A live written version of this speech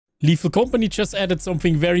Lethal Company just added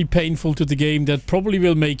something very painful to the game that probably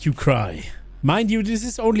will make you cry. Mind you, this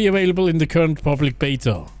is only available in the current public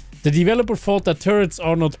beta. The developer thought that turrets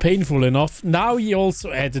are not painful enough. Now he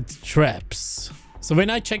also added traps. So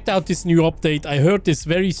when I checked out this new update, I heard this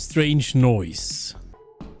very strange noise.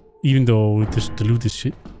 Even though the loot is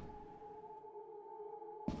shit.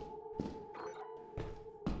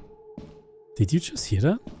 Did you just hear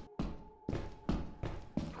that?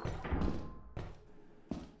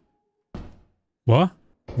 What?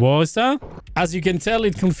 What was that? As you can tell,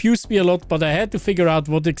 it confused me a lot, but I had to figure out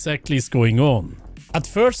what exactly is going on. At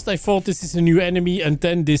first, I thought this is a new enemy, and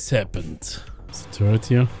then this happened. There's a turret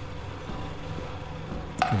here.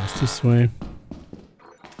 Goes this way.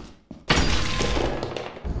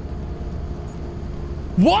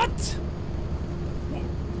 What?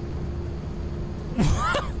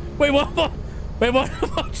 Wait, what? Wait, what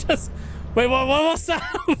was that? Wait,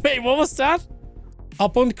 what was that?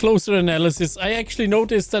 Upon closer analysis, I actually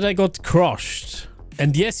noticed that I got crushed.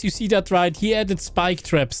 And yes, you see that right, he added spike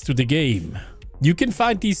traps to the game. You can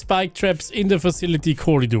find these spike traps in the facility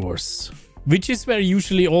corridors, which is where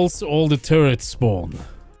usually also all the turrets spawn.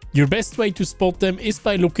 Your best way to spot them is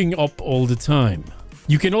by looking up all the time.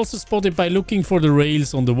 You can also spot it by looking for the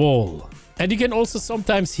rails on the wall. And you can also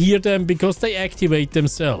sometimes hear them because they activate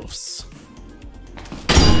themselves.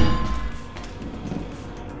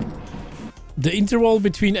 The interval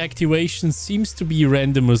between activations seems to be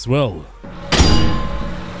random as well.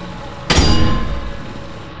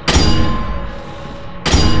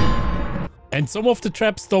 And some of the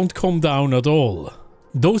traps don't come down at all.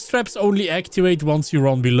 Those traps only activate once you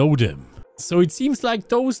run below them. So it seems like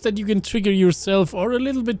those that you can trigger yourself are a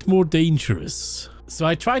little bit more dangerous. So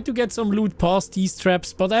I tried to get some loot past these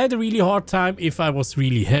traps, but I had a really hard time if I was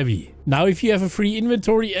really heavy. Now if you have a free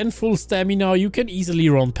inventory and full stamina, you can easily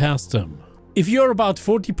run past them. If you're about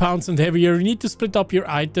 40 pounds and heavier, you need to split up your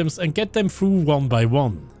items and get them through one by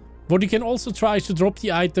one. What you can also try is to drop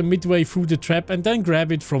the item midway through the trap and then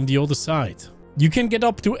grab it from the other side. You can get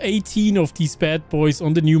up to 18 of these bad boys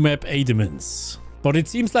on the new map Adamants. But it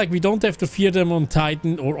seems like we don't have to fear them on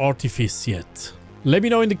Titan or Artifice yet. Let me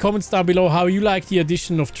know in the comments down below how you like the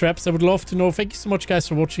addition of traps. I would love to know. Thank you so much guys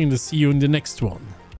for watching and I'll see you in the next one.